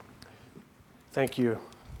Thank you.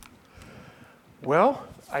 Well,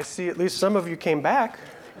 I see at least some of you came back.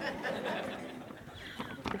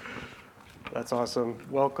 That's awesome.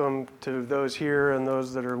 Welcome to those here and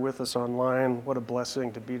those that are with us online. What a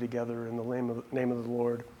blessing to be together in the name of the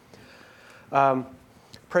Lord.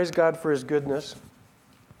 Praise God for His goodness.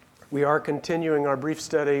 We are continuing our brief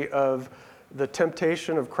study of the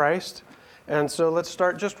temptation of Christ. And so let's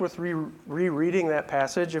start just with rereading that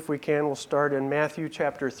passage. If we can, we'll start in Matthew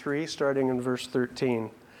chapter 3, starting in verse 13.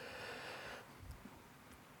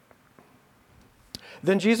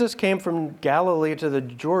 Then Jesus came from Galilee to the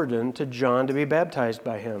Jordan to John to be baptized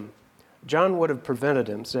by him. John would have prevented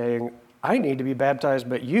him, saying, I need to be baptized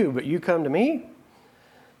but you come to me?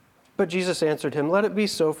 But Jesus answered him, Let it be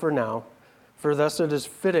so for now, for thus it is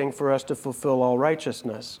fitting for us to fulfill all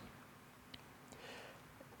righteousness.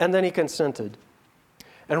 And then he consented.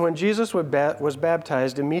 And when Jesus was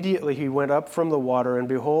baptized, immediately he went up from the water, and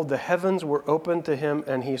behold, the heavens were opened to him,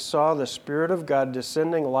 and he saw the Spirit of God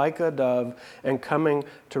descending like a dove and coming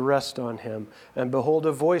to rest on him. And behold,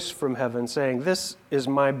 a voice from heaven saying, This is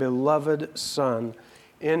my beloved Son,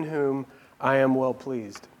 in whom I am well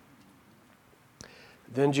pleased.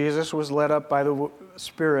 Then Jesus was led up by the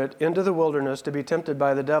Spirit into the wilderness to be tempted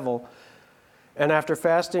by the devil. And after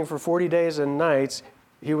fasting for 40 days and nights,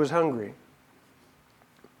 he was hungry.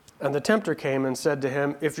 And the tempter came and said to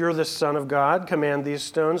him, If you're the Son of God, command these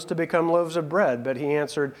stones to become loaves of bread. But he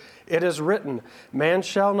answered, It is written, Man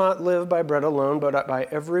shall not live by bread alone, but by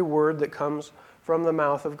every word that comes from the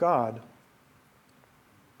mouth of God.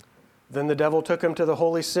 Then the devil took him to the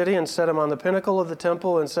holy city and set him on the pinnacle of the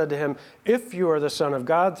temple and said to him, If you are the Son of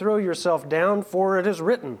God, throw yourself down, for it is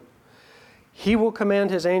written, He will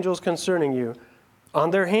command His angels concerning you.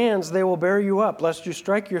 On their hands they will bear you up, lest you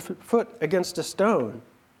strike your foot against a stone.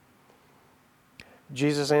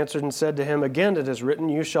 Jesus answered and said to him, Again it is written,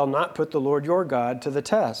 You shall not put the Lord your God to the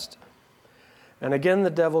test. And again the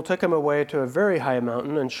devil took him away to a very high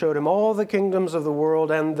mountain and showed him all the kingdoms of the world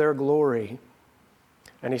and their glory.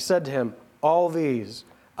 And he said to him, All these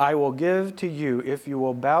I will give to you if you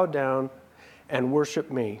will bow down and worship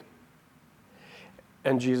me.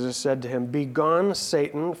 And Jesus said to him, Begone,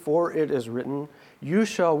 Satan, for it is written, You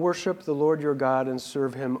shall worship the Lord your God and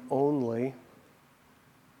serve him only.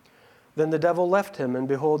 Then the devil left him, and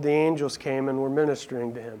behold, the angels came and were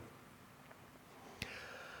ministering to him.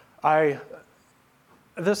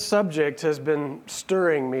 This subject has been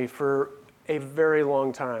stirring me for a very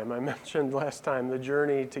long time. I mentioned last time the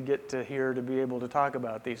journey to get to here to be able to talk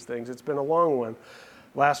about these things. It's been a long one.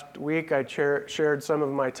 Last week I shared some of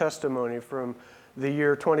my testimony from the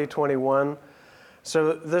year 2021.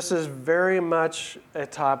 So this is very much a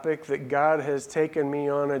topic that God has taken me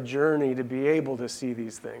on a journey to be able to see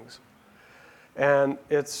these things. And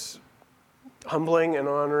it's humbling and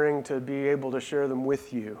honoring to be able to share them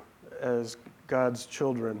with you as God's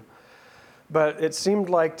children. But it seemed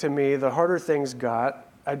like to me the harder things got,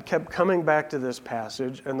 I kept coming back to this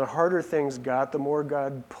passage, and the harder things got, the more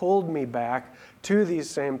God pulled me back to these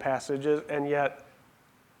same passages, and yet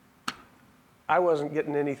I wasn't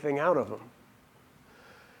getting anything out of them.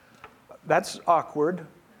 That's awkward.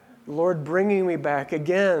 The Lord bringing me back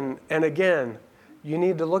again and again. You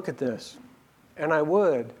need to look at this. And I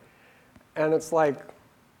would. And it's like,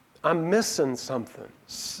 I'm missing something.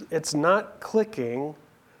 It's not clicking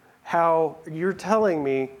how you're telling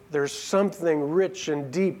me there's something rich and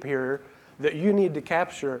deep here that you need to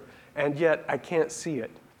capture, and yet I can't see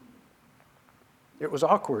it. It was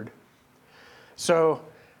awkward. So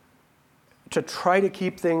to try to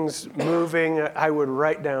keep things moving, I would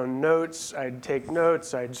write down notes, I'd take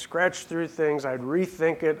notes, I'd scratch through things, I'd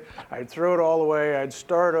rethink it, I'd throw it all away, I'd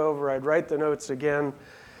start over, I'd write the notes again.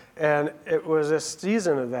 And it was a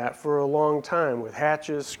season of that for a long time with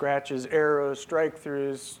hatches, scratches, arrows,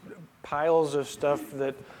 strike-throughs, piles of stuff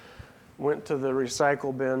that went to the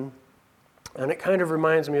recycle bin. And it kind of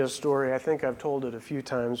reminds me of a story, I think I've told it a few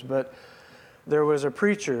times, but there was a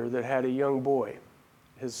preacher that had a young boy,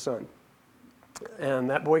 his son. And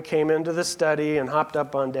that boy came into the study and hopped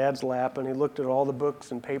up on Dad's lap, and he looked at all the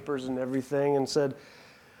books and papers and everything and said,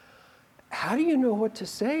 How do you know what to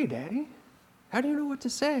say, Daddy? How do you know what to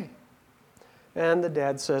say? And the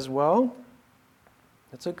dad says, Well,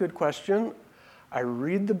 that's a good question. I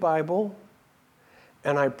read the Bible,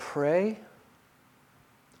 and I pray.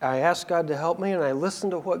 I ask God to help me, and I listen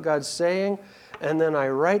to what God's saying, and then I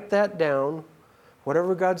write that down.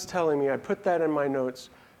 Whatever God's telling me, I put that in my notes,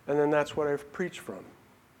 and then that's what I preach from.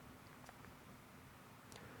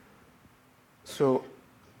 So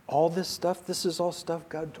all this stuff, this is all stuff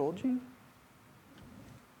God told you?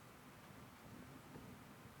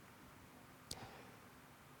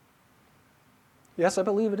 Yes, I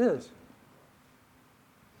believe it is.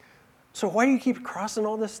 So why do you keep crossing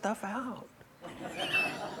all this stuff out?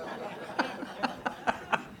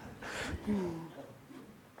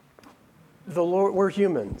 The Lord, we're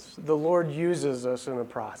humans. The Lord uses us in a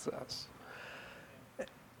process.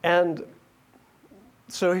 And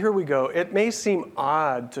so here we go. It may seem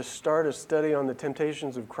odd to start a study on the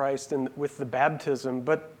temptations of Christ with the baptism,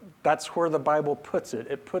 but that's where the Bible puts it.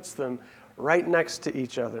 It puts them right next to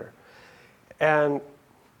each other. And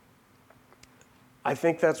I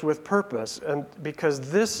think that's with purpose, and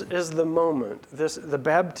because this is the moment, the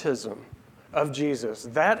baptism of Jesus,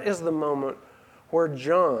 that is the moment where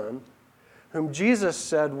John, whom Jesus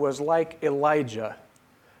said was like Elijah,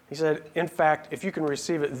 he said, in fact, if you can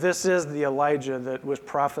receive it, this is the Elijah that was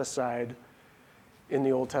prophesied in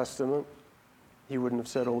the Old Testament. He wouldn't have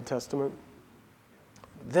said Old Testament.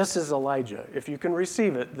 This is Elijah. If you can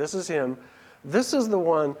receive it, this is him. This is the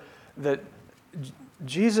one that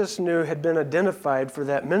Jesus knew had been identified for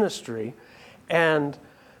that ministry. And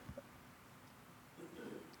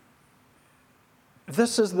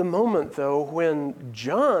this is the moment, though, when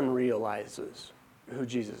John realizes who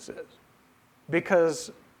Jesus is.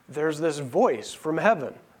 Because there's this voice from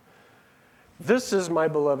heaven. This is my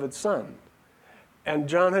beloved Son. And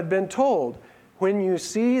John had been told, when you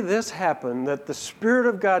see this happen, that the Spirit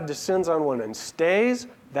of God descends on one and stays,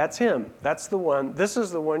 that's him. That's the one. This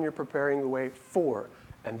is the one you're preparing the way for.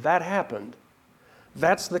 And that happened.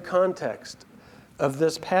 That's the context of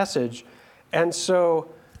this passage. And so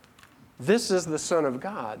this is the Son of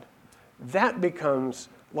God. That becomes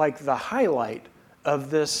like the highlight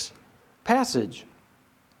of this passage.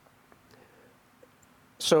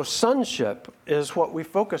 So sonship is what we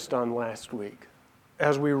focused on last week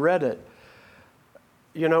as we read it.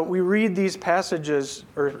 You know, we read these passages,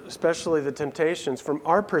 or especially the temptations, from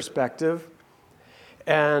our perspective,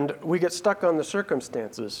 and we get stuck on the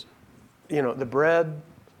circumstances. You know, the bread,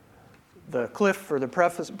 the cliff or the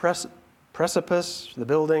precipice, the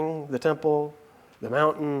building, the temple, the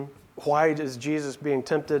mountain. Why is Jesus being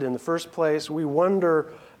tempted in the first place? We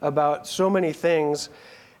wonder about so many things,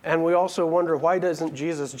 and we also wonder, why doesn't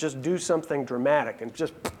Jesus just do something dramatic and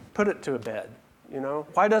just put it to a bed? You know,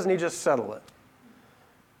 why doesn't he just settle it?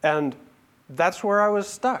 And that's where I was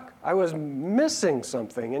stuck. I was missing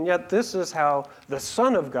something, and yet this is how the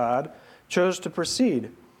Son of God chose to proceed.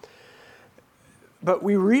 But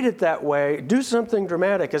we read it that way, do something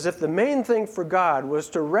dramatic, as if the main thing for God was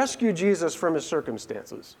to rescue Jesus from his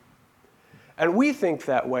circumstances. And we think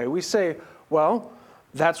that way. We say, well,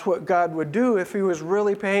 that's what God would do if he was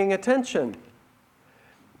really paying attention.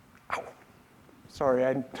 Ow. Sorry,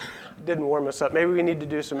 I didn't warm us up. Maybe we need to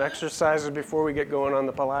do some exercises before we get going on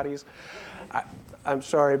the Pilates. I'm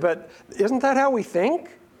sorry, but isn't that how we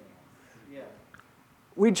think? Yeah.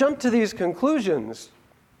 We jump to these conclusions,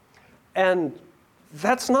 and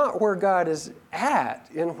that's not where God is at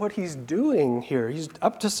in what he's doing here. He's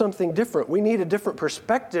up to something different. We need a different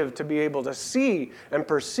perspective to be able to see and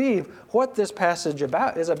perceive what this passage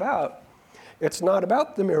is about. It's not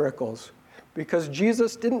about the miracles, because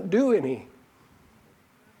Jesus didn't do any.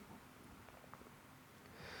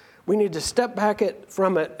 We need to step back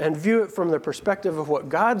from it and view it from the perspective of what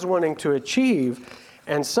God's wanting to achieve,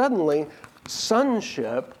 and suddenly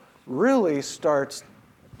sonship really starts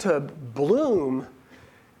to bloom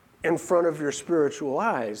in front of your spiritual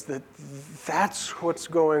eyes. That's what's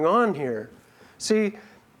going on here. See,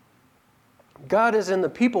 God is in the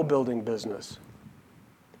people building business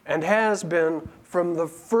and has been from the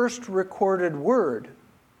first recorded word.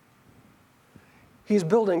 He's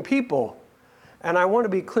building people. And I want to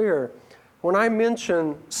be clear, when I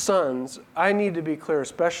mention sons, I need to be clear,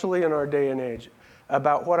 especially in our day and age,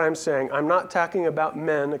 about what I'm saying. I'm not talking about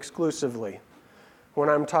men exclusively when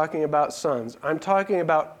I'm talking about sons. I'm talking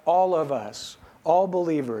about all of us, all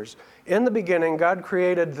believers. In the beginning, God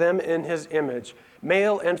created them in his image.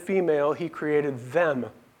 Male and female, he created them.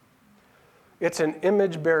 It's an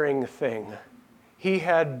image-bearing thing. He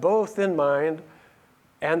had both in mind,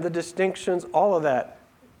 and the distinctions, all of that.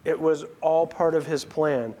 It was all part of his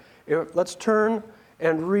plan. Let's turn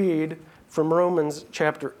and read from Romans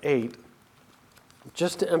chapter 8,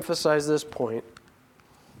 just to emphasize this point.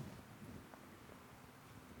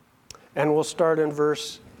 And we'll start in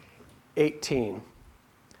verse 18.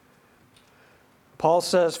 Paul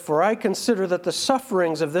says, "For I consider that the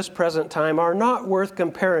sufferings of this present time are not worth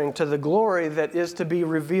comparing to the glory that is to be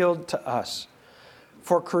revealed to us.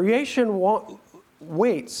 For creation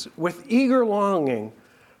waits with eager longing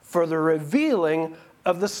for the revealing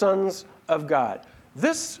of the sons of God."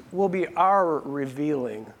 This will be our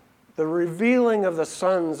revealing, the revealing of the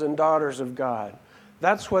sons and daughters of God.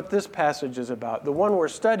 That's what this passage is about. The one we're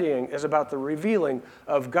studying is about the revealing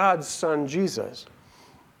of God's Son, Jesus.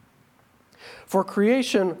 For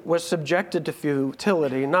creation was subjected to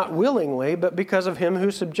futility, not willingly, but because of him who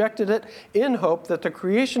subjected it, in hope that the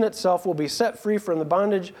creation itself will be set free from the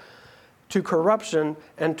bondage to corruption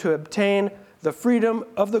and to obtain the freedom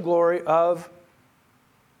of the glory of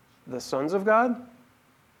the sons of God,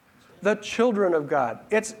 the children of God.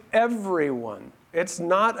 It's everyone. It's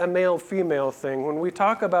not a male-female thing. When we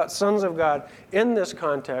talk about sons of God in this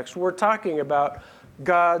context, we're talking about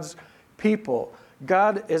God's people.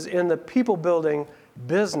 God is in the people-building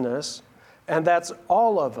business, and that's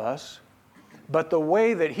all of us. But the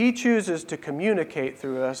way that he chooses to communicate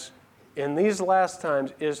through us in these last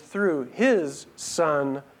times is through his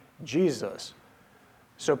Son, Jesus.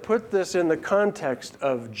 So put this in the context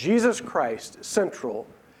of Jesus Christ, central,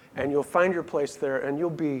 and you'll find your place there, and you'll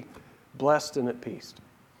be blessed and at peace.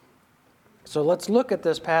 So let's look at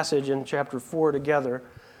this passage in chapter 4 together.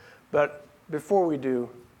 But before we do,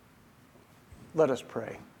 let us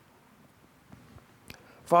pray.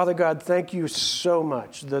 Father God, thank you so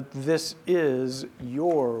much that this is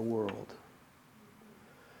your world.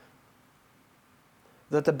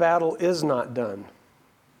 That the battle is not done.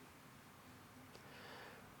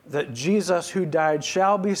 That Jesus who died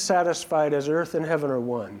shall be satisfied as earth and heaven are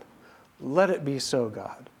one. Let it be so,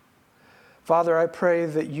 God. Father, I pray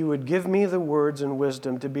that you would give me the words and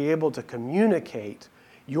wisdom to be able to communicate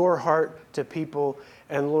your heart to people.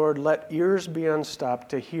 And Lord, let ears be unstopped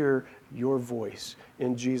to hear your voice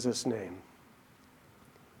in Jesus' name.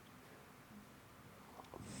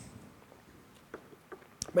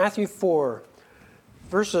 Matthew 4,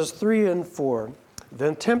 verses 3 and 4.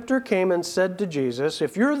 The tempter came and said to Jesus,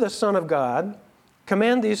 "If you're the Son of God,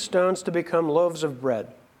 command these stones to become loaves of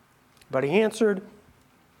bread." But he answered,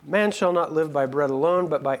 "Man shall not live by bread alone,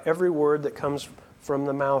 but by every word that comes from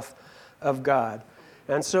the mouth of God."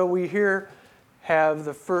 And so we here have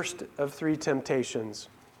the first of three temptations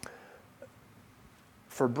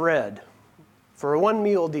for bread, for a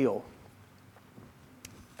one-meal deal.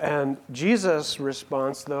 And Jesus'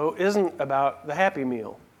 response, though, isn't about the happy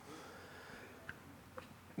meal.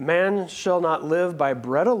 Man shall not live by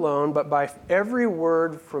bread alone, but by every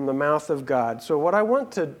word from the mouth of God. So what I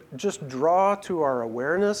want to just draw to our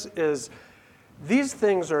awareness is these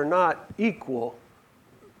things are not equal.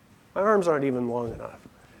 My arms aren't even long enough.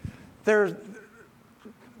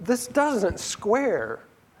 This doesn't square.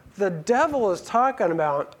 The devil is talking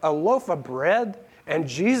about a loaf of bread, and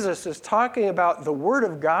Jesus is talking about the Word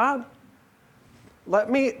of God. Let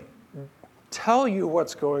me tell you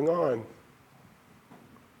what's going on.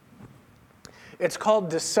 It's called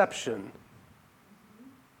deception.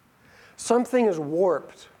 Something is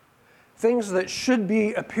warped. Things that should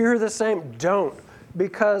appear the same don't,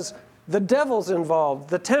 because the devil's involved,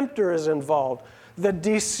 the tempter is involved, the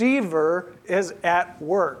deceiver is at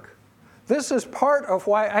work. This is part of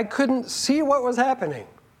why I couldn't see what was happening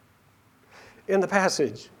in the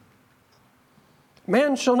passage.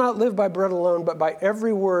 Man shall not live by bread alone, but by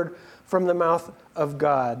every word from the mouth of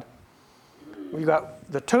God. We've got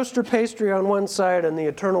the toaster pastry on one side and the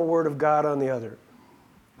eternal Word of God on the other.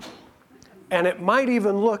 And it might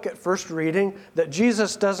even look at first reading that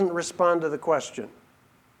Jesus doesn't respond to the question.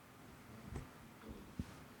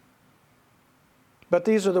 But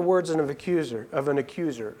these are the words of an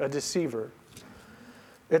accuser, a deceiver.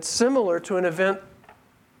 It's similar to an event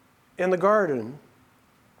in the garden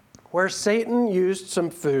where Satan used some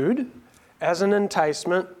food as an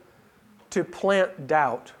enticement to plant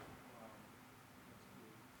doubt.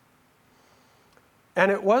 And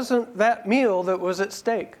it wasn't that meal that was at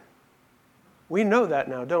stake. We know that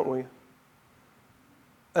now, don't we?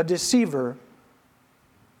 A deceiver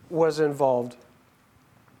was involved.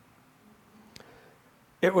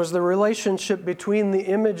 It was the relationship between the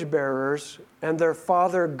image bearers and their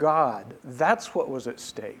father God. That's what was at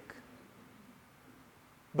stake.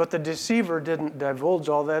 But the deceiver didn't divulge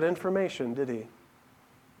all that information, did he?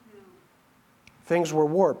 No. Things were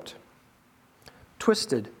warped,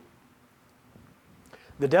 twisted.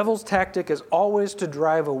 The devil's tactic is always to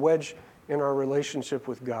drive a wedge in our relationship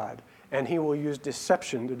with God, and he will use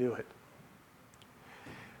deception to do it.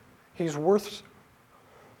 He's worse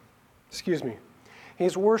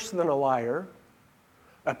than a liar.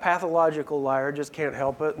 A pathological liar just can't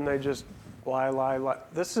help it, and they just lie.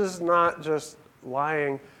 This is not just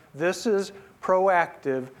lying. This is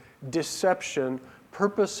proactive deception,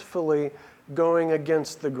 purposefully going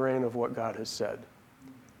against the grain of what God has said.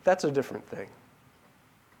 That's a different thing.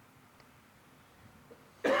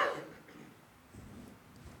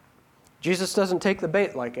 Jesus doesn't take the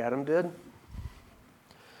bait like Adam did.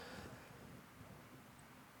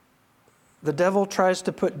 The devil tries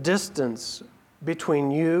to put distance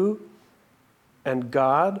between you and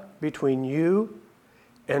God, between you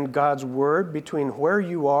and God's word, between where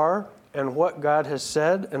you are and what God has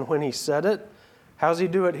said and when he said it. How's he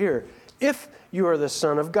do it here? If you are the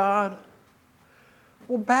Son of God.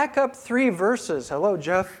 Well, back up 3 verses. Hello,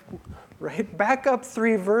 Jeff. Right? Back up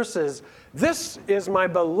 3 verses. This is my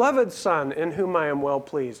beloved Son in whom I am well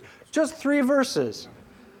pleased. Just 3 verses.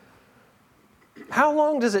 How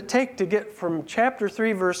long does it take to get from chapter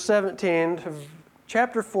 3, verse 17 to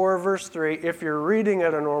chapter 4, verse 3 if you're reading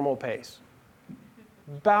at a normal pace?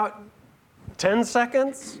 About 10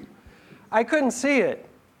 seconds? I couldn't see it.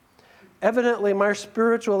 Evidently, my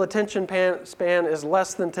spiritual attention span is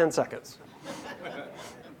less than 10 seconds.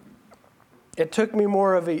 It took me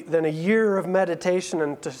more than a year of meditation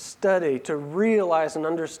and to study to realize and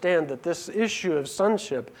understand that this issue of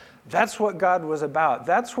sonship, that's what God was about.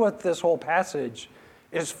 That's what this whole passage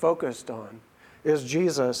is focused on, is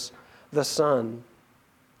Jesus the Son.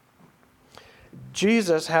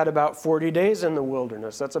 Jesus had about 40 days in the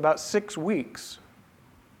wilderness. That's about 6 weeks.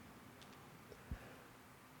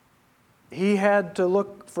 He had to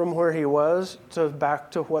look from where he was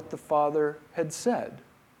back to what the Father had said.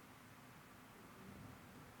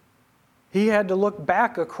 He had to look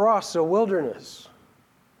back across the wilderness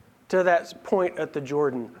to that point at the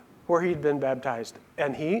Jordan where he'd been baptized.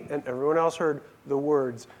 And he and everyone else heard the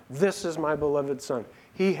words, "This is my beloved Son."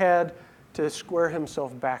 He had to square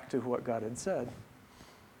himself back to what God had said.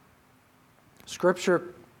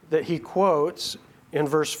 Scripture that he quotes in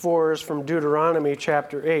verse 4 is from Deuteronomy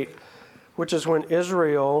chapter 8, which is when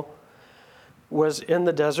Israel was in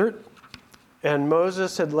the desert and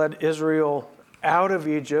Moses had led Israel out of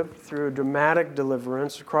Egypt through a dramatic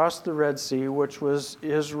deliverance across the Red Sea, which was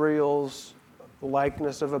Israel's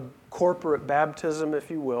likeness of a corporate baptism, if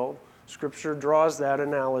you will. Scripture draws that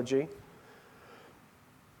analogy.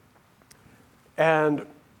 And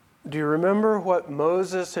do you remember what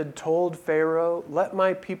Moses had told Pharaoh? Let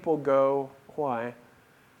my people go. Why?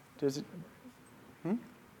 To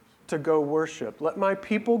go worship. Let my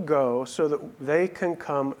people go so that they can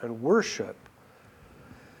come and worship.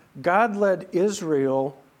 God led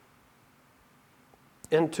Israel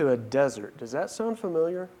into a desert. Does that sound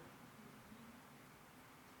familiar?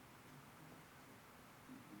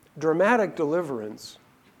 Dramatic deliverance,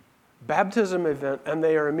 baptism event, and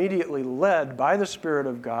they are immediately led by the Spirit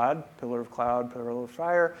of God, pillar of cloud, pillar of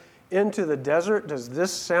fire, into the desert. Does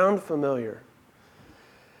this sound familiar?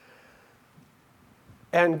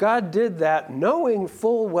 And God did that knowing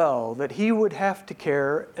full well that he would have to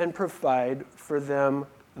care and provide for them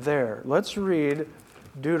there. Let's read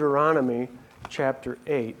Deuteronomy chapter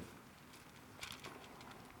 8.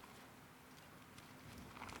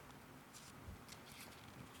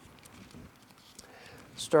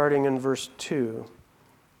 Starting in verse 2.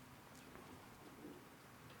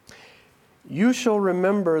 You shall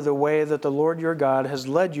remember the way that the Lord your God has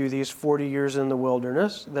led you these 40 years in the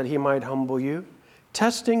wilderness, that he might humble you,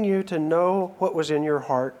 testing you to know what was in your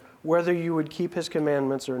heart, whether you would keep his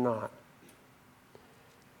commandments or not.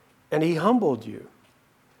 And he humbled you,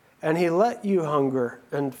 and he let you hunger,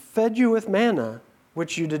 and fed you with manna,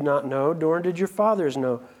 which you did not know, nor did your fathers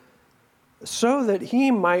know, so that he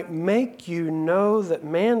might make you know that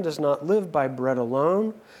man does not live by bread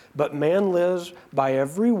alone, but man lives by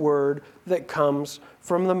every word that comes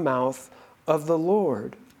from the mouth of the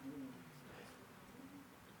Lord.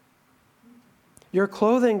 Your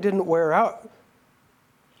clothing didn't wear out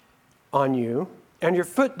on you, and your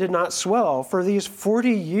foot did not swell for these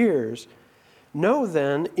 40 years. Know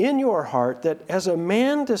then in your heart that as a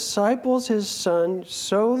man disciples his son,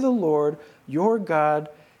 so the Lord your God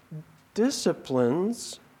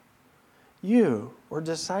disciplines you, or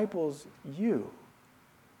disciples you.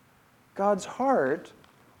 God's heart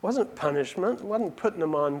wasn't punishment, wasn't putting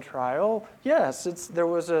them on trial. Yes, there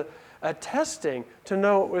was a testing to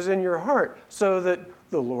know what was in your heart so that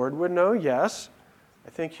the Lord would know, yes, I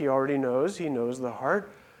think he already knows, he knows the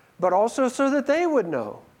heart, but also so that they would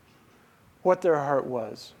know what their heart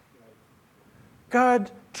was.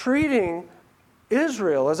 God treating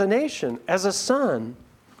Israel as a nation, as a son,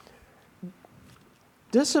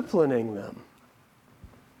 disciplining them.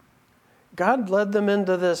 God led them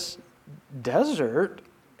into this desert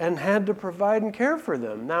and had to provide and care for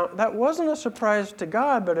them. Now, that wasn't a surprise to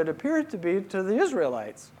God, but it appeared to be to the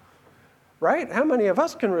Israelites. Right? How many of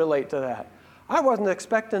us can relate to that? I wasn't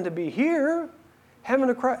expecting to be here, having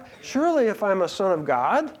to cry. Surely if I'm a son of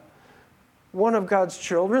God, one of God's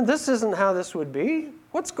children, this isn't how this would be.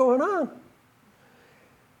 What's going on?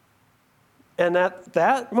 And at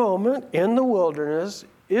that moment in the wilderness,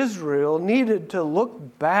 Israel needed to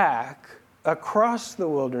look back across the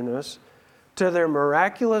wilderness to their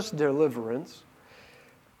miraculous deliverance,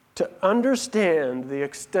 to understand the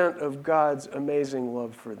extent of God's amazing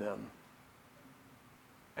love for them.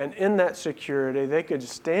 And in that security, they could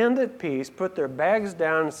stand at peace, put their bags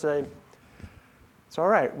down and say, it's all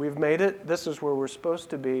right, we've made it. This is where we're supposed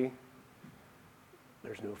to be.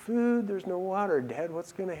 There's no food, there's no water. Dad,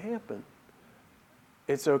 what's going to happen?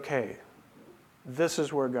 It's okay. This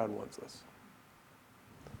is where God wants us.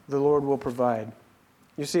 The Lord will provide.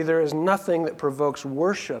 You see, there is nothing that provokes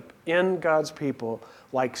worship in God's people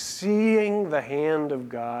like seeing the hand of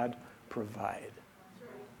God provide.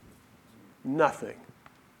 Nothing.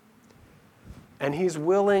 And He's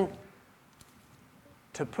willing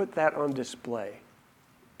to put that on display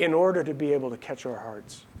in order to be able to catch our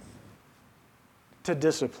hearts, to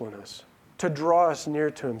discipline us, to draw us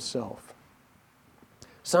near to Himself.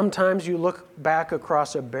 Sometimes you look back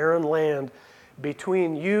across a barren land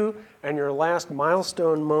between you and your last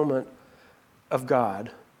milestone moment of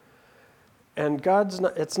God. And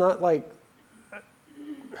it's not like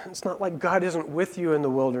God isn't with you in the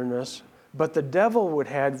wilderness, but the devil would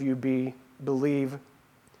have you believe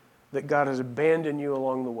that God has abandoned you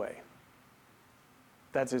along the way.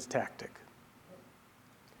 That's his tactic.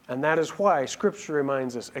 And that is why Scripture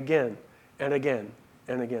reminds us again and again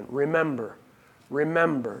and again. Remember,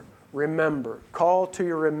 remember, remember. Call to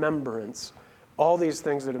your remembrance all these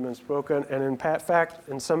things that have been spoken. And in fact,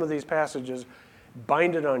 in some of these passages,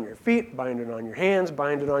 bind it on your feet, bind it on your hands,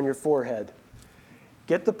 bind it on your forehead.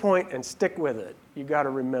 Get the point and stick with it. You got to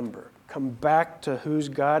remember. Come back to whose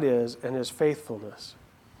God is and His faithfulness.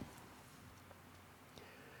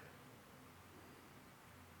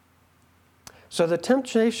 So the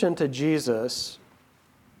temptation to Jesus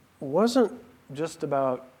wasn't just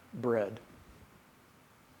about bread.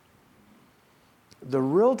 The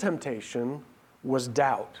real temptation was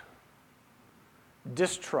doubt,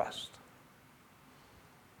 distrust.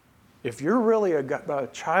 If you're really a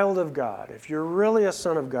child of God, if you're really a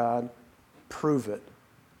son of God, prove it.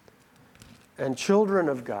 And children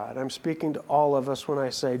of God, I'm speaking to all of us when I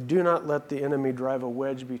say, do not let the enemy drive a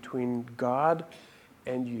wedge between God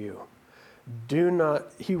and you.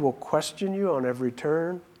 He will question you on every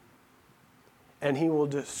turn, and he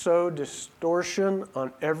will sow distortion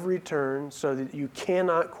on every turn so that you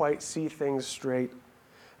cannot quite see things straight.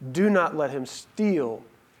 Do not let him steal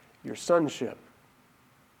your sonship.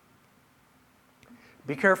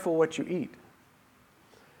 Be careful what you eat.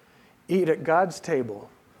 Eat at God's table,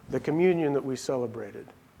 the communion that we celebrated,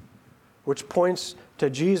 which points to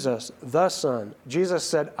Jesus, the Son. Jesus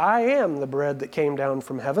said, I am the bread that came down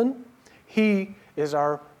from heaven. He is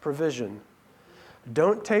our provision.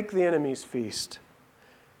 Don't take the enemy's feast.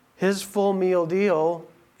 His full meal deal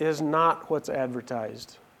is not what's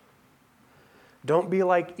advertised. Don't be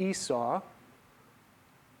like Esau,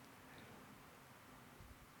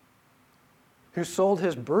 who sold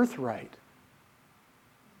his birthright,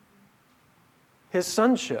 his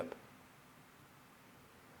sonship,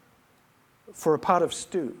 for a pot of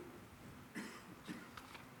stew.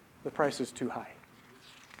 The price is too high.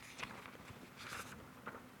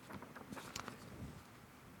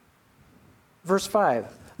 Verse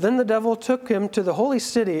 5, then the devil took him to the holy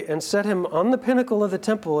city and set him on the pinnacle of the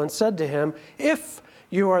temple and said to him, if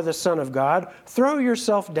you are the Son of God, throw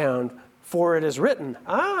yourself down, for it is written.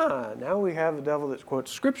 Now we have a devil that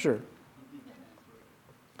quotes Scripture.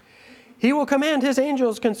 He will command his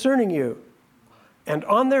angels concerning you, and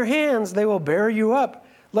on their hands they will bear you up,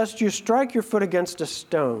 lest you strike your foot against a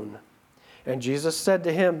stone. And Jesus said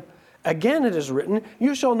to him, again it is written,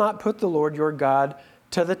 you shall not put the Lord your God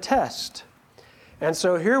to the test. And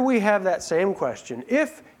so here we have that same question.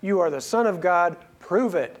 If you are the Son of God,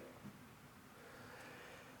 prove it.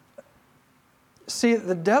 See,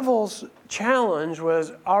 the devil's challenge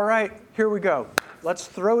was, all right, here we go. Let's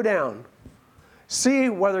throw down. See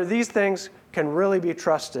whether these things can really be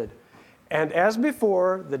trusted. And as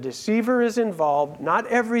before, the deceiver is involved. Not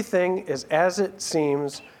everything is as it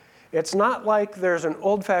seems. It's not like there's an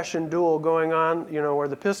old-fashioned duel going on, where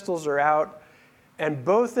the pistols are out and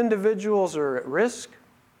both individuals are at risk.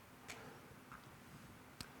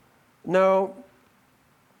 No.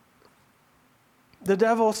 The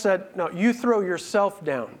devil said, no, you throw yourself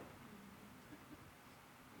down.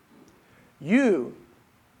 You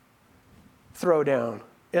throw down.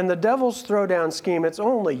 In the devil's throwdown scheme, it's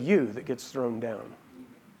only you that gets thrown down.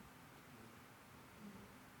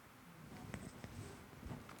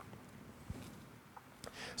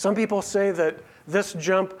 Some people say that this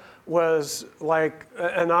jump was like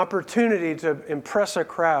an opportunity to impress a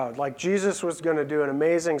crowd, like Jesus was going to do an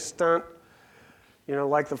amazing stunt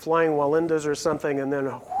like the Flying Walindas or something, and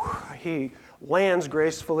then he lands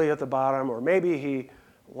gracefully at the bottom, or maybe he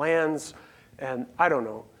lands, and I don't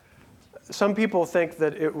know. Some people think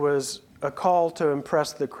that it was a call to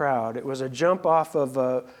impress the crowd. It was a jump off of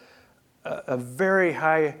a very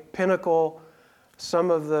high pinnacle.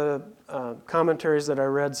 Some of the commentaries that I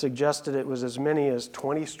read suggested it was as many as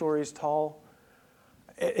 20 stories tall.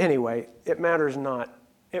 Anyway, it matters not.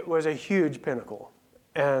 It was a huge pinnacle.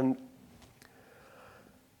 And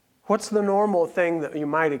what's the normal thing that you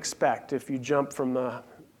might expect if you jump from the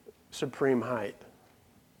supreme height?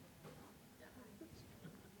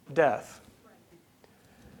 Death.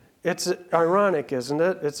 It's ironic, isn't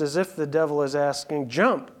it? It's as if the devil is asking,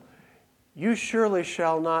 jump, you surely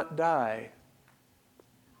shall not die.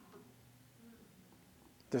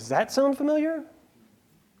 Does that sound familiar?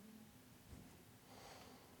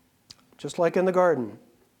 Just like in the garden.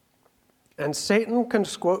 And Satan can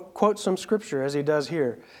quote some scripture as he does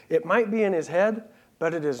here. It might be in his head,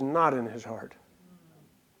 but it is not in his heart.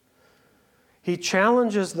 He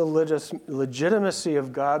challenges the legitimacy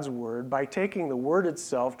of God's word by taking the word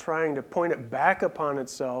itself, trying to point it back upon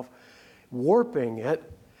itself, warping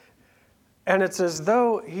it. And it's as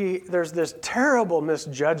though there's this terrible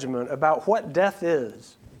misjudgment about what death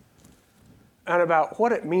is and about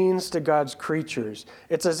what it means to God's creatures.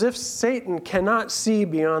 It's as if Satan cannot see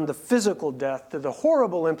beyond the physical death to the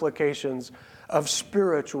horrible implications of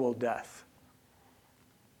spiritual death.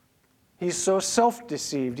 He's so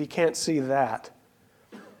self-deceived, he can't see that.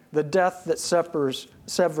 The death that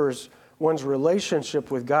severs one's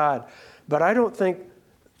relationship with God. But I don't think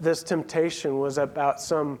this temptation was about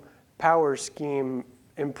some power scheme,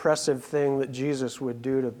 impressive thing that Jesus would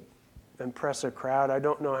do to impress a crowd. I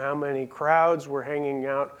don't know how many crowds were hanging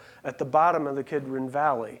out at the bottom of the Kidron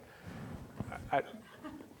Valley.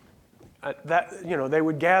 They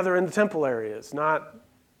would gather in the temple areas, not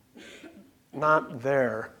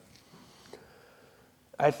there.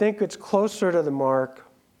 I think it's closer to the mark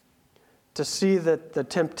to see that the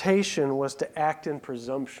temptation was to act in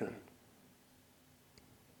presumption.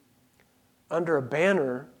 Under a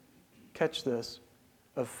banner, catch this,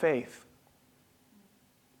 of faith.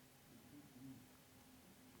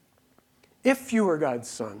 If you were God's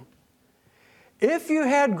son, if you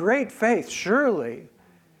had great faith, surely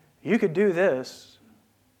you could do this.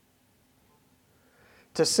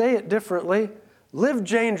 To say it differently, live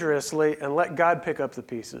dangerously and let God pick up the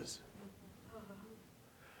pieces.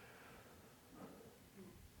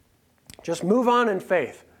 Just move on in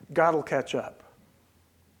faith. God will catch up.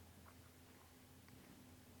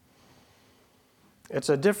 It's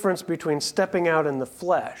a difference between stepping out in the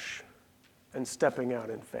flesh and stepping out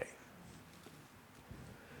in faith.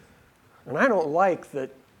 And I don't like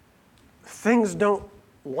that things don't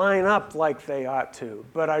line up like they ought to.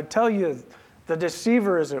 But I tell you, the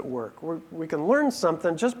deceiver is at work. We can learn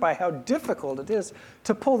something just by how difficult it is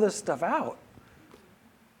to pull this stuff out.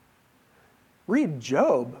 Read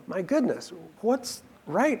Job. My goodness, what's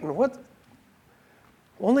right and what?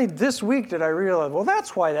 Only this week did I realize, well,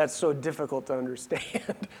 that's why that's so difficult to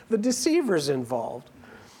understand. The deceiver's involved.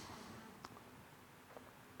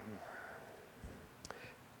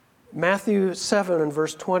 Matthew 7 and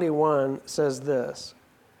verse 21 says this,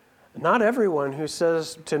 "Not everyone who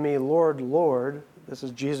says to me, 'Lord, Lord,'" this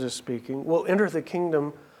is Jesus speaking, "will enter the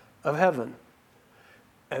kingdom of heaven."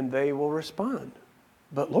 And they will respond,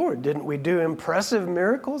 "But Lord, didn't we do impressive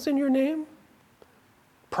miracles in your name?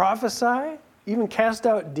 Prophesy? Even cast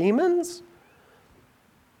out demons?"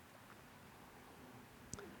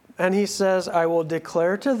 And he says, "I will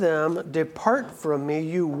declare to them, 'Depart from me,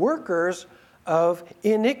 you workers of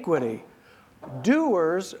iniquity,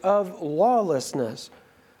 doers of lawlessness.'"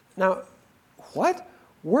 Now, what?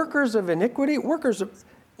 Workers of iniquity? Workers of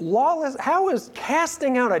lawless? How is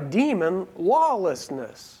casting out a demon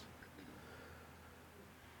lawlessness?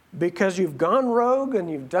 Because you've gone rogue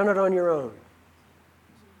and you've done it on your own.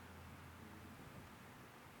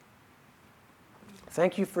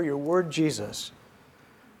 Thank you for your word, Jesus,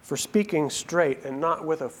 for speaking straight and not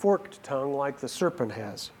with a forked tongue like the serpent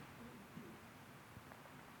has.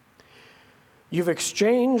 You've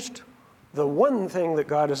exchanged the one thing that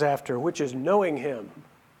God is after, which is knowing Him,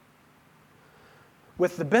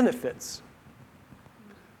 with the benefits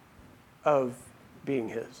of being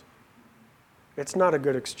His. It's not a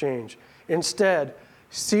good exchange. Instead,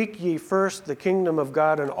 seek ye first the kingdom of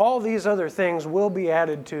God, and all these other things will be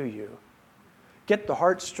added to you. Get the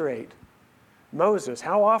heart straight. Moses,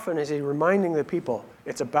 how often is he reminding the people,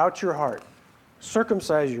 it's about your heart.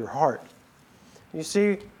 Circumcise your heart. You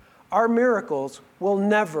see, our miracles will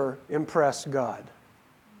never impress God.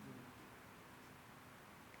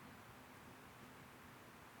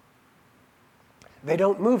 They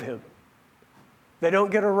don't move him. They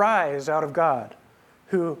don't get a rise out of God,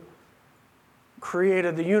 who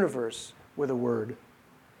created the universe with a word.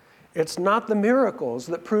 It's not the miracles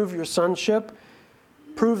that prove your sonship,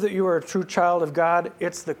 prove that you are a true child of God.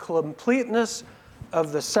 It's the completeness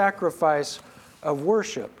of the sacrifice of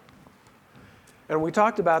worship. And we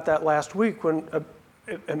talked about that last week when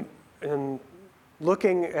in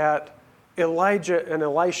looking at Elijah and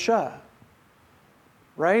Elisha,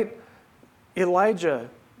 right? Elijah,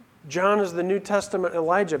 John is the New Testament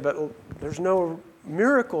Elijah, but there's no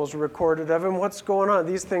miracles recorded of him. What's going on?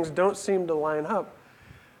 These things don't seem to line up.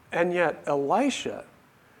 And yet Elisha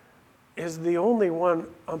is the only one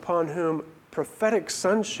upon whom prophetic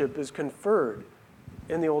sonship is conferred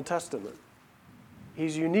in the Old Testament.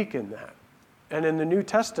 He's unique in that. And in the New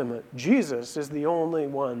Testament, Jesus is the only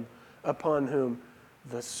one upon whom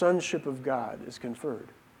the sonship of God is conferred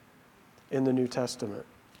in the New Testament.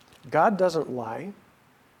 God doesn't lie.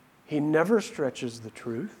 He never stretches the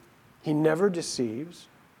truth. He never deceives.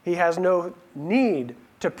 He has no need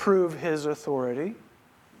to prove his authority.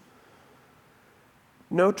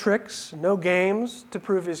 No tricks, no games to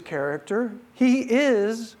prove his character. He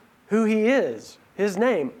is who he is. His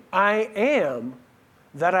name, I am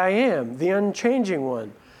that I am, the unchanging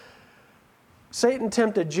one. Satan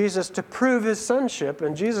tempted Jesus to prove his sonship,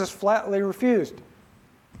 and Jesus flatly refused.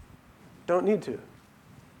 Don't need to.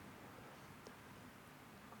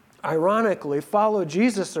 Ironically, follow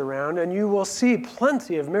Jesus around and you will see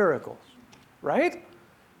plenty of miracles, right?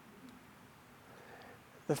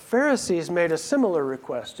 The Pharisees made a similar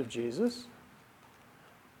request of Jesus.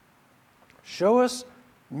 Show us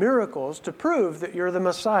miracles to prove that you're the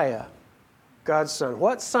Messiah, God's Son.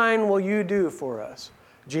 What sign will you do for us?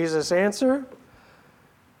 Jesus' answer,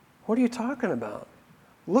 what are you talking about?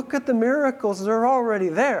 Look at the miracles, they're already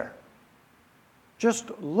there.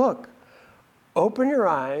 Just look. Open your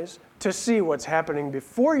eyes to see what's happening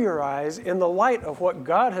before your eyes in the light of what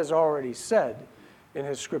God has already said in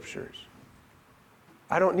his scriptures.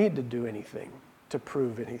 I don't need to do anything to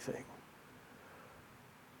prove anything.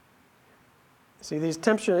 See, these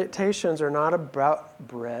temptations are not about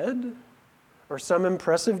bread or some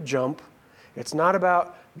impressive jump. It's not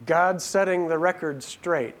about God setting the record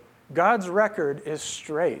straight. God's record is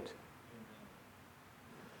straight.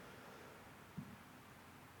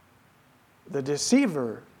 The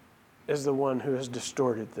deceiver is the one who has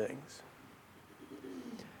distorted things.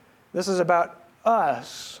 This is about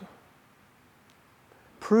us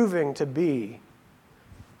proving to be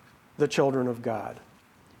the children of God.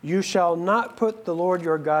 You shall not put the Lord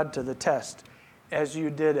your God to the test as you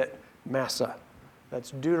did at Massah.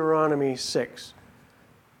 That's Deuteronomy 6,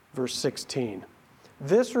 verse 16.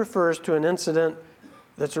 This refers to an incident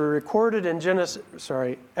that's recorded in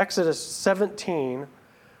Exodus 17,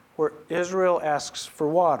 where Israel asks for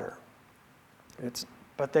water.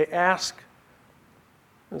 But they ask,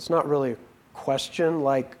 it's not really a question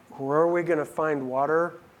like, where are we going to find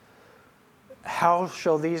water? How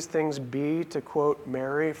shall these things be, to quote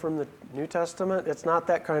Mary from the New Testament? It's not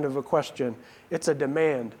that kind of a question. It's a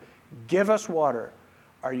demand. Give us water.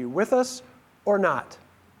 Are you with us or not?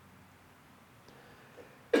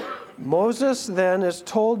 Moses then is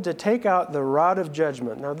told to take out the rod of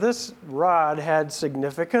judgment. Now this rod had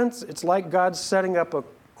significance. It's like God setting up a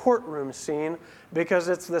courtroom scene because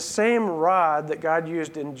it's the same rod that God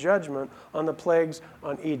used in judgment on the plagues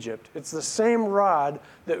on Egypt. It's the same rod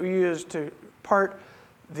that we used to part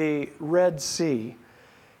the Red Sea.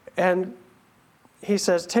 And he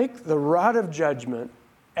says, take the rod of judgment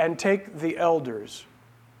and take the elders.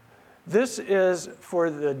 This is for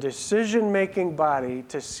the decision-making body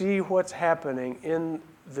to see what's happening in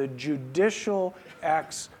the judicial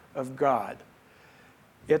acts of God.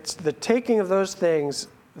 It's the taking of those things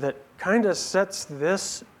that kind of sets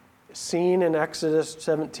this scene in Exodus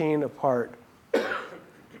 17 apart.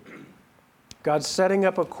 God's setting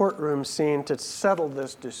up a courtroom scene to settle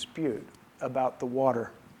this dispute about the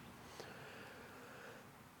water.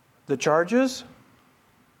 The charges?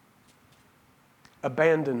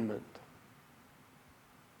 Abandonment.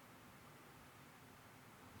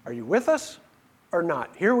 Are you with us or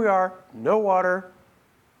not? Here we are, no water.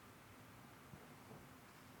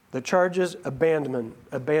 The charges,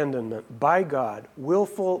 abandonment by God,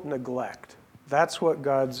 willful neglect. That's what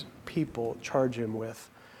God's people charge him with.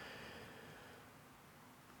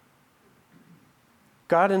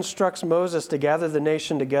 God instructs Moses to gather the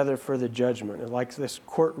nation together for the judgment, like this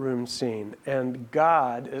courtroom scene. And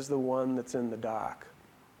God is the one that's in the dock.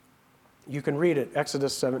 You can read it,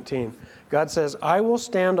 Exodus 17. God says, I will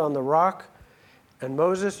stand on the rock, and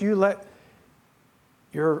Moses, you let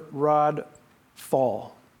your rod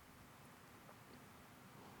fall.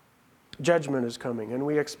 judgment is coming. And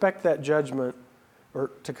we expect that judgment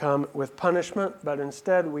to come with punishment, but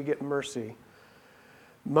instead we get mercy.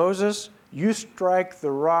 Moses, you strike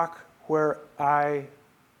the rock where I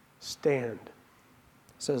stand,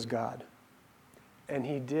 says God. And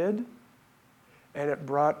he did, and it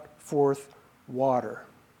brought forth water.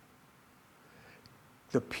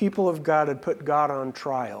 The people of God had put God on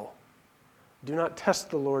trial. Do not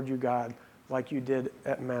test the Lord your God like you did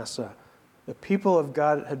at Massah. The people of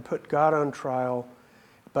God had put God on trial,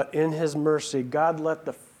 but in his mercy, God let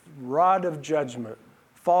the rod of judgment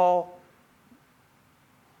fall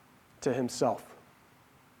to himself.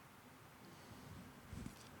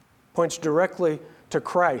 Points directly to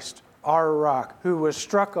Christ, our rock, who was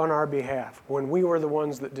struck on our behalf when we were the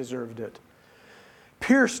ones that deserved it.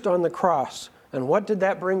 Pierced on the cross. And what did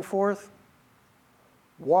that bring forth?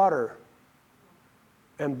 Water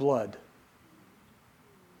and blood.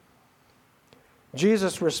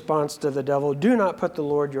 Jesus' response to the devil, do not put the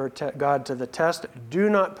Lord your God to the test. Do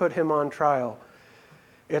not put him on trial.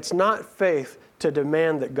 It's not faith to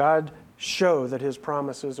demand that God show that his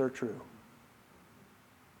promises are true.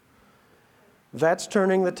 That's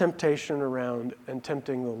turning the temptation around and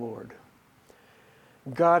tempting the Lord.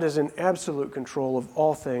 God is in absolute control of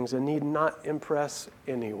all things and need not impress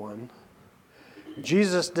anyone.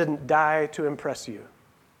 Jesus didn't die to impress you.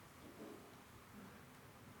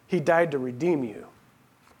 He died to redeem you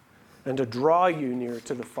and to draw you near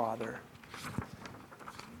to the Father.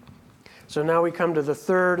 So now we come to the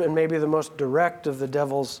third and maybe the most direct of the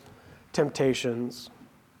devil's temptations.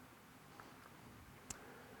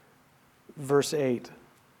 Verse 8.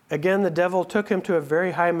 Again, the devil took him to a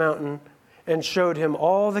very high mountain and showed him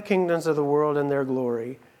all the kingdoms of the world and their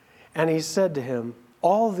glory. And he said to him,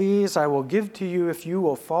 all these I will give to you if you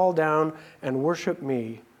will fall down and worship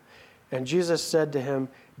me. And Jesus said to him,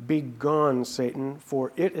 begone, Satan,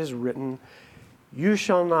 for it is written, you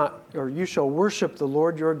shall worship the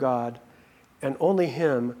Lord your God, and only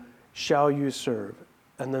him shall you serve.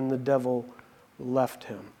 And then the devil left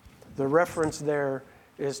him. The reference there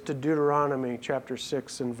is to Deuteronomy chapter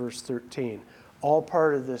 6 and verse 13. All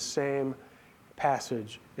part of this same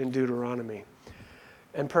passage in Deuteronomy.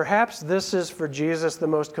 And perhaps this is for Jesus the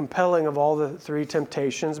most compelling of all the three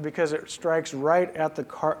temptations because it strikes right at the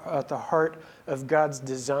heart of God's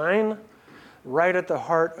design, right at the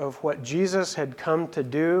heart of what Jesus had come to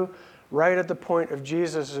do, right at the point of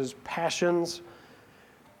Jesus' passions,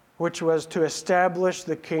 which was to establish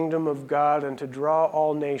the kingdom of God and to draw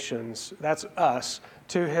all nations, that's us,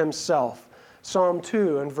 to himself. Psalm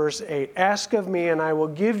 2 and verse 8, ask of me and I will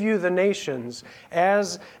give you the nations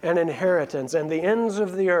as an inheritance and the ends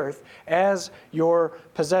of the earth as your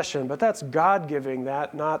possession. But that's God giving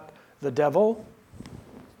that, not the devil.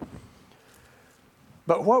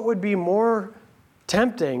 But what would be more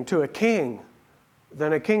tempting to a king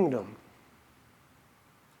than a kingdom?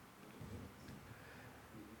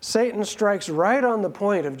 Satan strikes right on the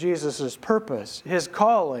point of Jesus' purpose, his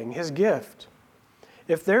calling, his gift.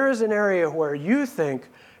 If there is an area where you think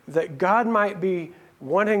that God might be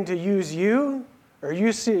wanting to use you, or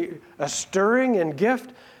you see a stirring in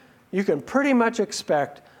gift, you can pretty much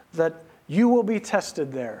expect that you will be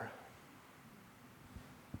tested there.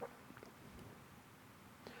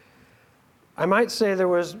 I might say there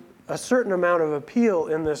was a certain amount of appeal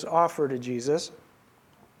in this offer to Jesus.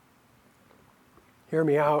 Hear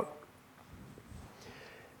me out.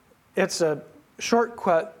 It's a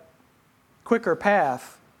shortcut, quicker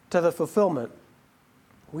path to the fulfillment.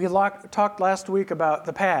 We talked last week about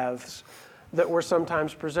the paths that we're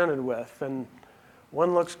sometimes presented with, and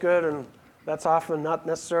one looks good, and that's often not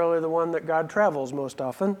necessarily the one that God travels most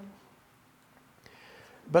often.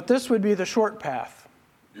 But this would be the short path,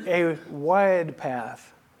 a wide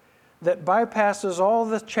path that bypasses all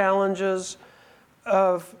the challenges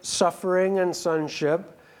of suffering and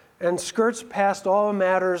sonship and skirts past all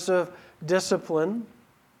matters of discipline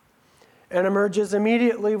and emerges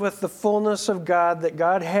immediately with the fullness of God that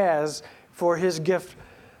God has for his gift.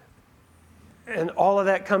 And all of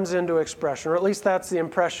that comes into expression, or at least that's the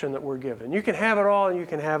impression that we're given. You can have it all and you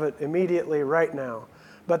can have it immediately right now.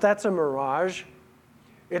 But that's a mirage.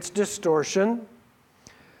 It's distortion.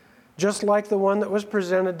 Just like the one that was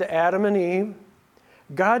presented to Adam and Eve.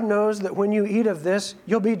 God knows that when you eat of this,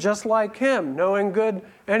 you'll be just like him, knowing good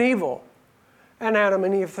and evil. And Adam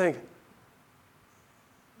and Eve think,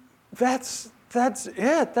 that's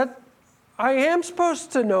it. I am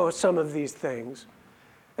supposed to know some of these things.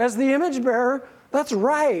 As the image bearer, that's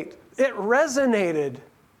right. It resonated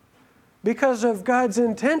because of God's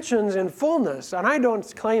intentions in fullness. And I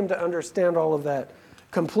don't claim to understand all of that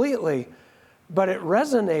completely, but it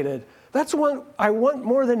resonated. That's what I want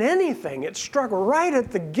more than anything. It struck right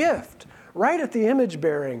at the gift, right at the image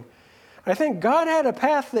bearing. I think God had a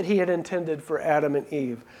path that he had intended for Adam and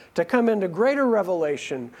Eve to come into greater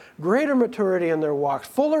revelation, greater maturity in their walks,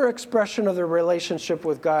 fuller expression of their relationship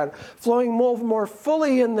with God, flowing more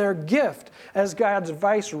fully in their gift as God's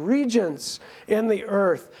vice regents in the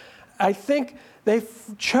earth. I think they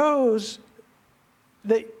chose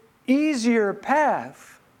the easier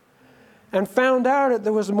path and found out that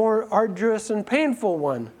there was a more arduous and painful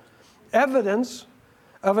one. Evidence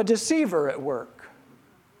of a deceiver at work.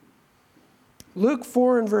 Luke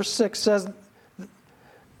 4 and verse 6 says,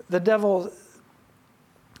 the devil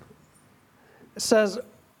says,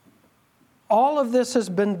 all of this has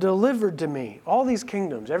been delivered to me. All these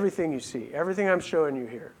kingdoms, everything you see, everything I'm showing you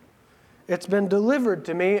here. It's been delivered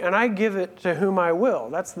to me, and I give it to whom I will.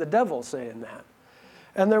 That's the devil saying that.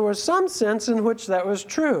 And there was some sense in which that was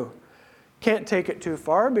true. Can't take it too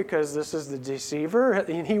far because this is the deceiver,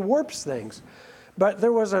 and he warps things. But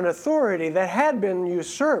there was an authority that had been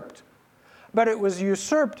usurped. But it was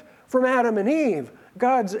usurped from Adam and Eve,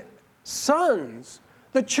 God's sons,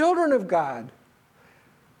 the children of God.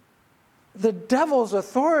 The devil's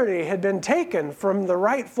authority had been taken from the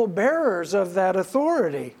rightful bearers of that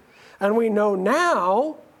authority. And we know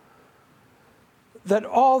now that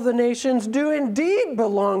all the nations do indeed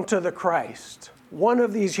belong to the Christ, one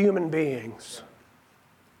of these human beings.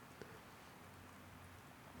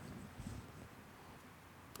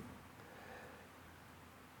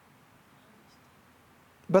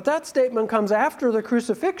 But that statement comes after the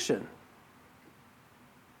crucifixion.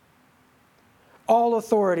 All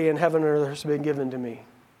authority in heaven and earth has been given to me.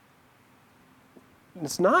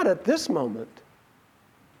 It's not at this moment.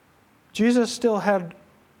 Jesus still had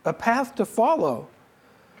a path to follow.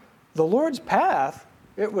 The Lord's path,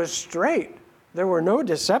 it was straight. There were no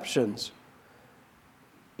deceptions.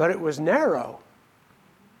 But it was narrow.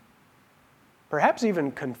 Perhaps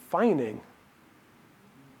even confining.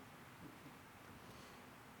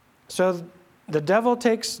 So the devil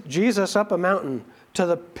takes Jesus up a mountain to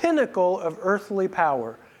the pinnacle of earthly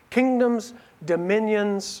power. Kingdoms,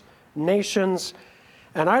 dominions, nations.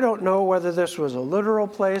 And I don't know whether this was a literal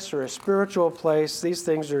place or a spiritual place. These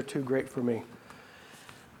things are too great for me.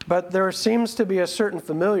 But there seems to be a certain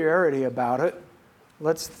familiarity about it.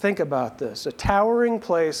 Let's think about this. A towering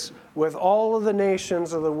place with all of the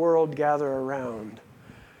nations of the world gather around.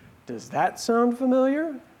 Does that sound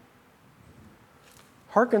familiar?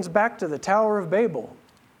 Harkens back to the Tower of Babel.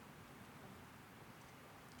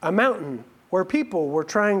 A mountain where people were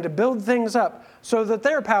trying to build things up so that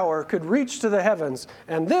their power could reach to the heavens.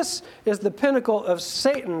 And this is the pinnacle of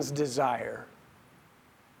Satan's desire.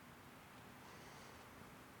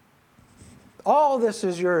 All this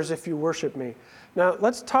is yours if you worship me. Now,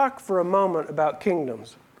 let's talk for a moment about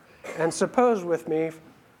kingdoms. And suppose with me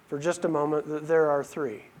for just a moment that there are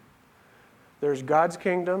three. There's God's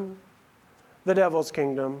kingdom, the devil's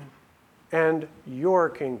kingdom, and your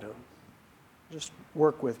kingdom. Just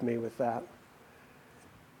work with me with that.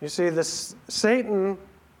 You see, Satan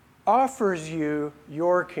offers you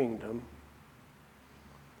your kingdom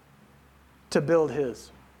to build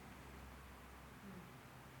his.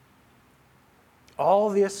 All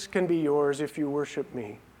this can be yours if you worship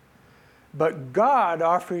me. But God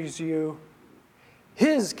offers you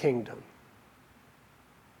his kingdom.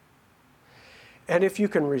 And if you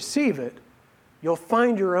can receive it, you'll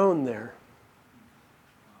find your own there.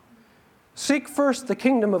 Seek first the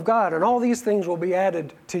kingdom of God, and all these things will be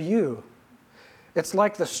added to you. It's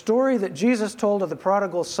like the story that Jesus told of the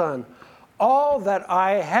prodigal son. All that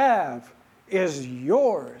I have is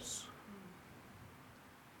yours.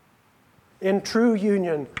 In true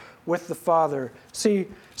union with the Father. See,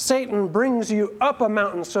 Satan brings you up a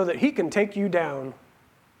mountain so that he can take you down.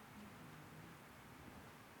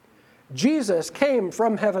 Jesus came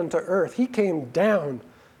from heaven to earth. He came down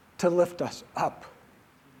to lift us up.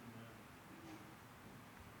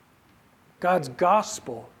 God's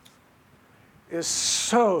gospel is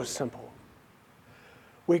so simple.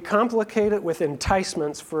 We complicate it with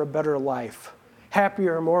enticements for a better life,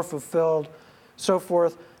 happier, more fulfilled, so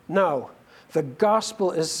forth. No, the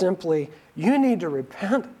gospel is simply, you need to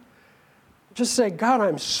repent. Just say, God,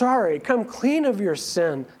 I'm sorry. Come clean of your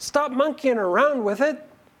sin. Stop monkeying around with it.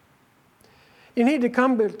 You need to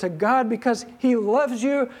come to God because he loves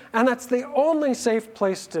you, and that's the only safe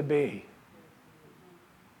place to be.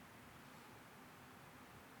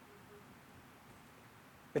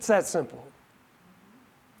 It's that simple.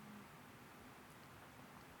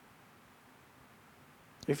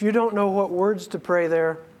 If you don't know what words to pray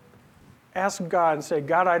there, ask God and say,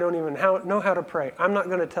 God, I don't even know how to pray. I'm not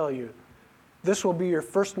going to tell you. this will be your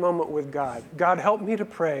first moment with God. God, help me to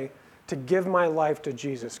pray to give my life to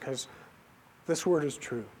Jesus, because this word is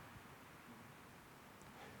true.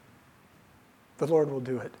 The Lord will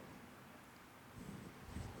do it.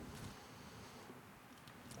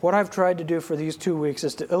 What I've tried to do for these 2 weeks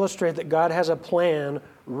is to illustrate that God has a plan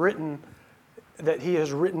written, that He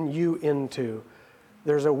has written you into.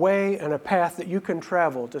 There's a way and a path that you can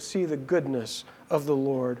travel to see the goodness of the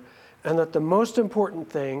Lord, and that the most important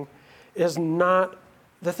thing is not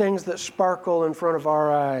the things that sparkle in front of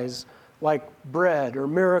our eyes, like bread or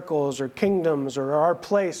miracles or kingdoms or our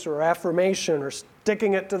place or affirmation or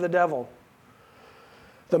sticking it to the devil.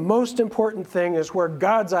 The most important thing is where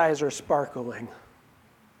God's eyes are sparkling,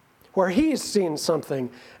 where He's seen something,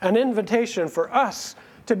 an invitation for us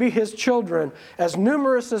to be His children, as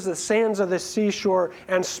numerous as the sands of the seashore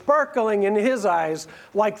and sparkling in His eyes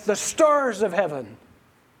like the stars of heaven.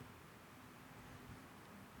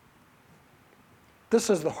 This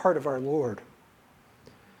is the heart of our Lord.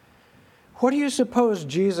 What do you suppose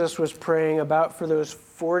Jesus was praying about for those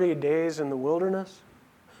 40 days in the wilderness?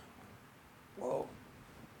 Whoa.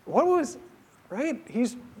 What was, right?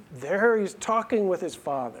 He's there, He's talking with His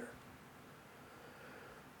Father.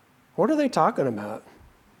 What are they talking about?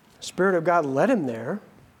 The Spirit of God led Him there.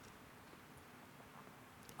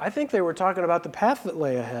 I think they were talking about the path that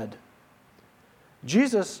lay ahead.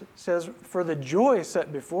 Jesus says, for the joy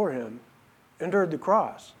set before Him, endured the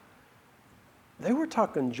cross. They were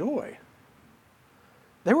talking joy.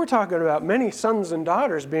 They were talking about many sons and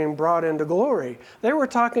daughters being brought into glory. They were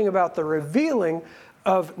talking about the revealing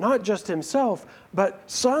of not just Himself, but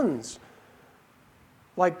sons,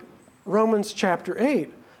 like Romans chapter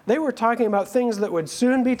 8. They were talking about things that would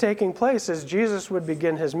soon be taking place as Jesus would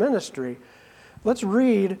begin His ministry. Let's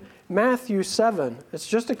read Matthew 7. It's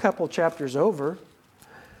just a couple chapters over.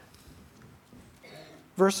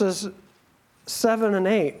 Verses 7 and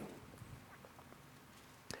 8.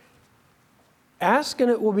 Ask and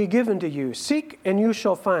it will be given to you. Seek and you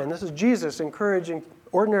shall find. This is Jesus encouraging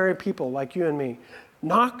ordinary people like you and me.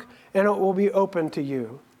 Knock and it will be open to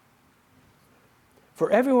you. For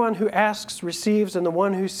everyone who asks receives, and the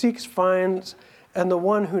one who seeks finds, and the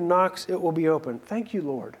one who knocks it will be open. Thank you,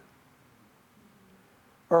 Lord.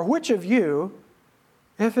 Or which of you,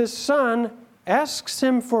 if his son asks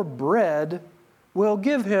him for bread, will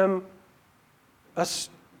give him a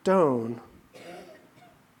stone?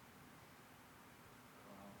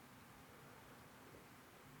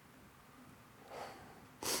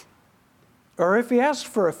 Or if he asks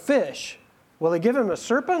for a fish, will he give him a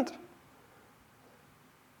serpent?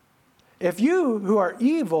 If you who are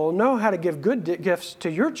evil know how to give good gifts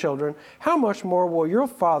to your children, how much more will your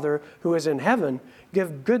Father who is in heaven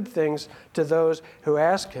give good things to those who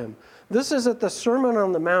ask Him? This is at the Sermon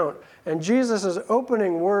on the Mount, and Jesus is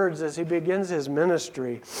opening words as He begins His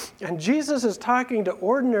ministry. And Jesus is talking to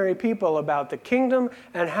ordinary people about the kingdom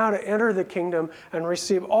and how to enter the kingdom and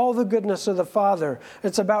receive all the goodness of the Father.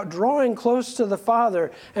 It's about drawing close to the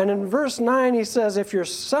Father. And in verse 9 He says, if your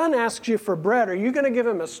son asks you for bread, are you going to give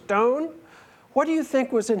him a stone? What do you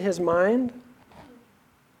think was in His mind?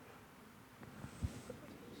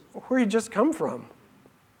 Where did He just come from?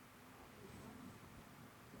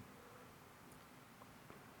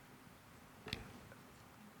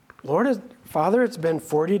 Lord, Father, it's been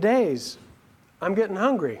 40 days. I'm getting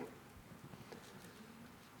hungry.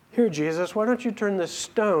 Here, Jesus, why don't you turn this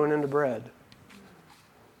stone into bread?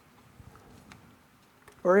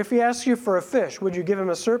 Or if he asks you for a fish, would you give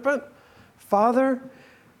him a serpent? Father,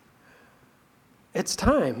 it's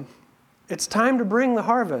time. It's time to bring the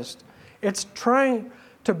harvest. It's trying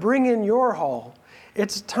to bring in your haul.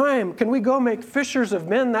 It's time. Can we go make fishers of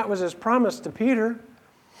men? That was His promise to Peter.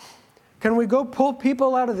 Can we go pull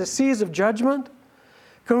people out of the seas of judgment?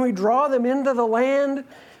 Can we draw them into the land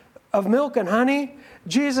of milk and honey?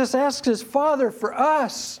 Jesus asks His Father for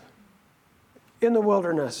us in the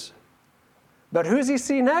wilderness. But who does He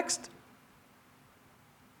see next?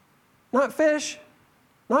 Not fish,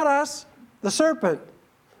 not us, the serpent.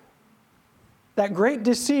 That great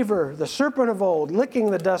deceiver, the serpent of old,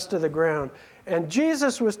 licking the dust of the ground. And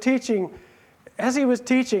Jesus was teaching. As He was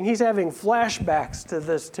teaching, He's having flashbacks to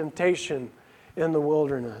this temptation in the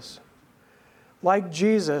wilderness. Like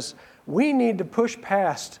Jesus, we need to push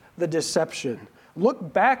past the deception.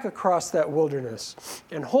 Look back across that wilderness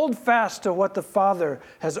and hold fast to what the Father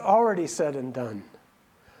has already said and done.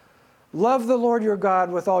 Love the Lord your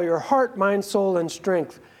God with all your heart, mind, soul, and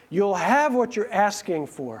strength. You'll have what you're asking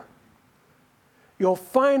for. You'll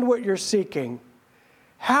find what you're seeking.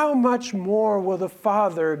 How much more will the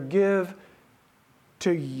Father give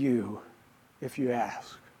to you if you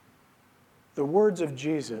ask? The words of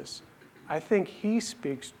Jesus, I think he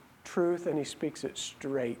speaks truth and he speaks it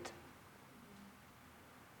straight.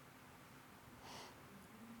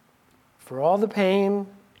 For all the pain,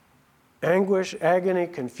 anguish, agony,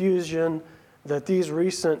 confusion that these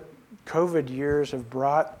recent COVID years have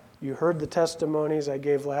brought, you heard the testimonies I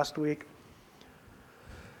gave last week.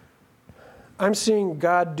 I'm seeing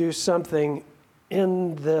God do something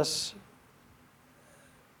in this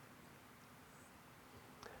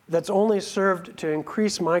that's only served to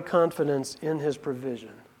increase my confidence in his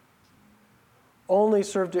provision. Only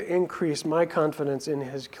served to increase my confidence in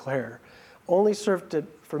his care. Only served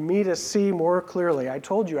for me to see more clearly. I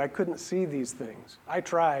told you I couldn't see these things. I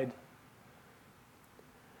tried.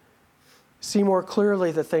 See more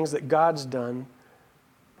clearly the things that God's done,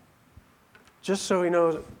 just so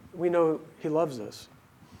we know he loves us.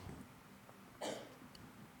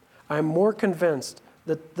 I'm more convinced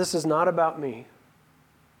that this is not about me.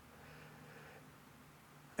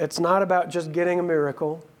 It's not about just getting a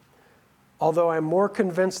miracle, although I'm more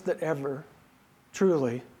convinced than ever,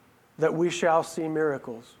 truly, that we shall see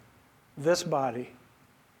miracles. This body.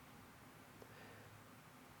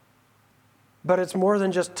 But it's more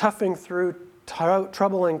than just toughing through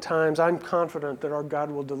troubling times. I'm confident that our God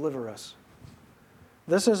will deliver us.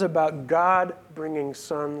 This is about God bringing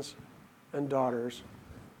sons and daughters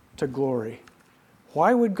to glory.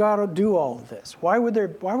 Why would God do all of this? Why would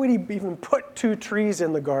he even put 2 trees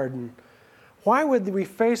in the garden? Why would we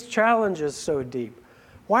face challenges so deep?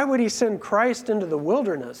 Why would he send Christ into the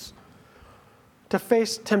wilderness to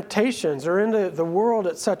face temptations or into the world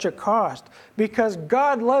at such a cost? Because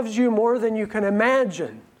God loves you more than you can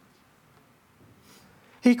imagine.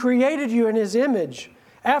 He created you in his image,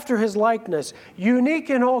 after his likeness, unique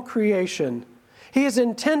in all creation. He has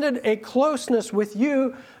intended a closeness with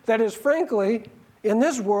you that is, frankly, in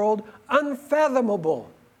this world, unfathomable.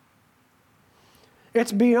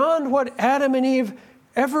 It's beyond what Adam and Eve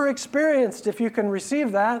ever experienced, if you can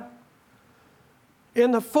receive that.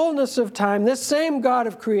 In the fullness of time, this same God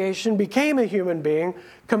of creation became a human being,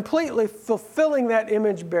 completely fulfilling that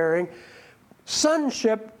image-bearing,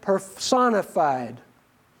 sonship personified,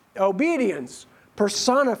 obedience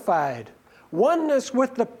personified, oneness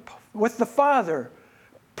with the Father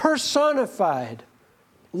personified,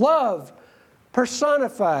 love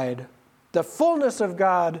personified, the fullness of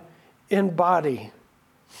God in body.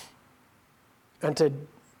 And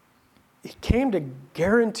he came to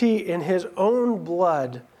guarantee in his own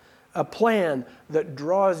blood a plan that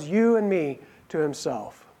draws you and me to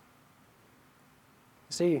himself.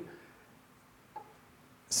 See,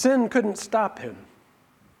 sin couldn't stop him.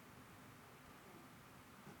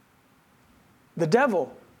 The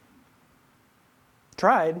devil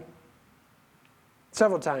tried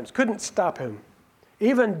several times, couldn't stop him.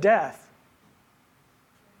 Even death.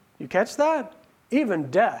 You catch that? Even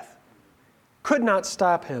death could not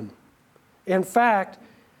stop him. In fact,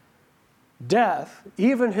 death,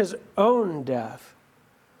 even his own death,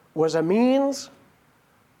 was a means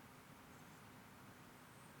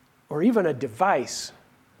or even a device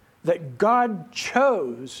that God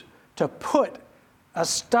chose to put a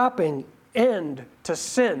stopping end to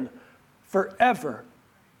sin forever.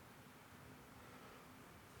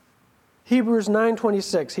 Hebrews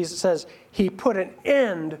 9:26, he says, he put an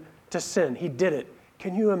end to sin. He did it.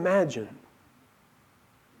 Can you imagine?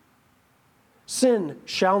 Sin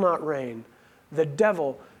shall not reign. The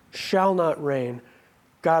devil shall not reign.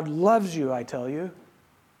 God loves you, I tell you.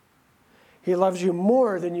 He loves you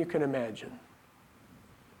more than you can imagine.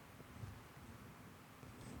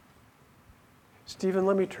 Stephen,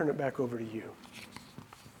 let me turn it back over to you.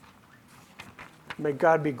 May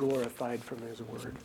God be glorified from his word.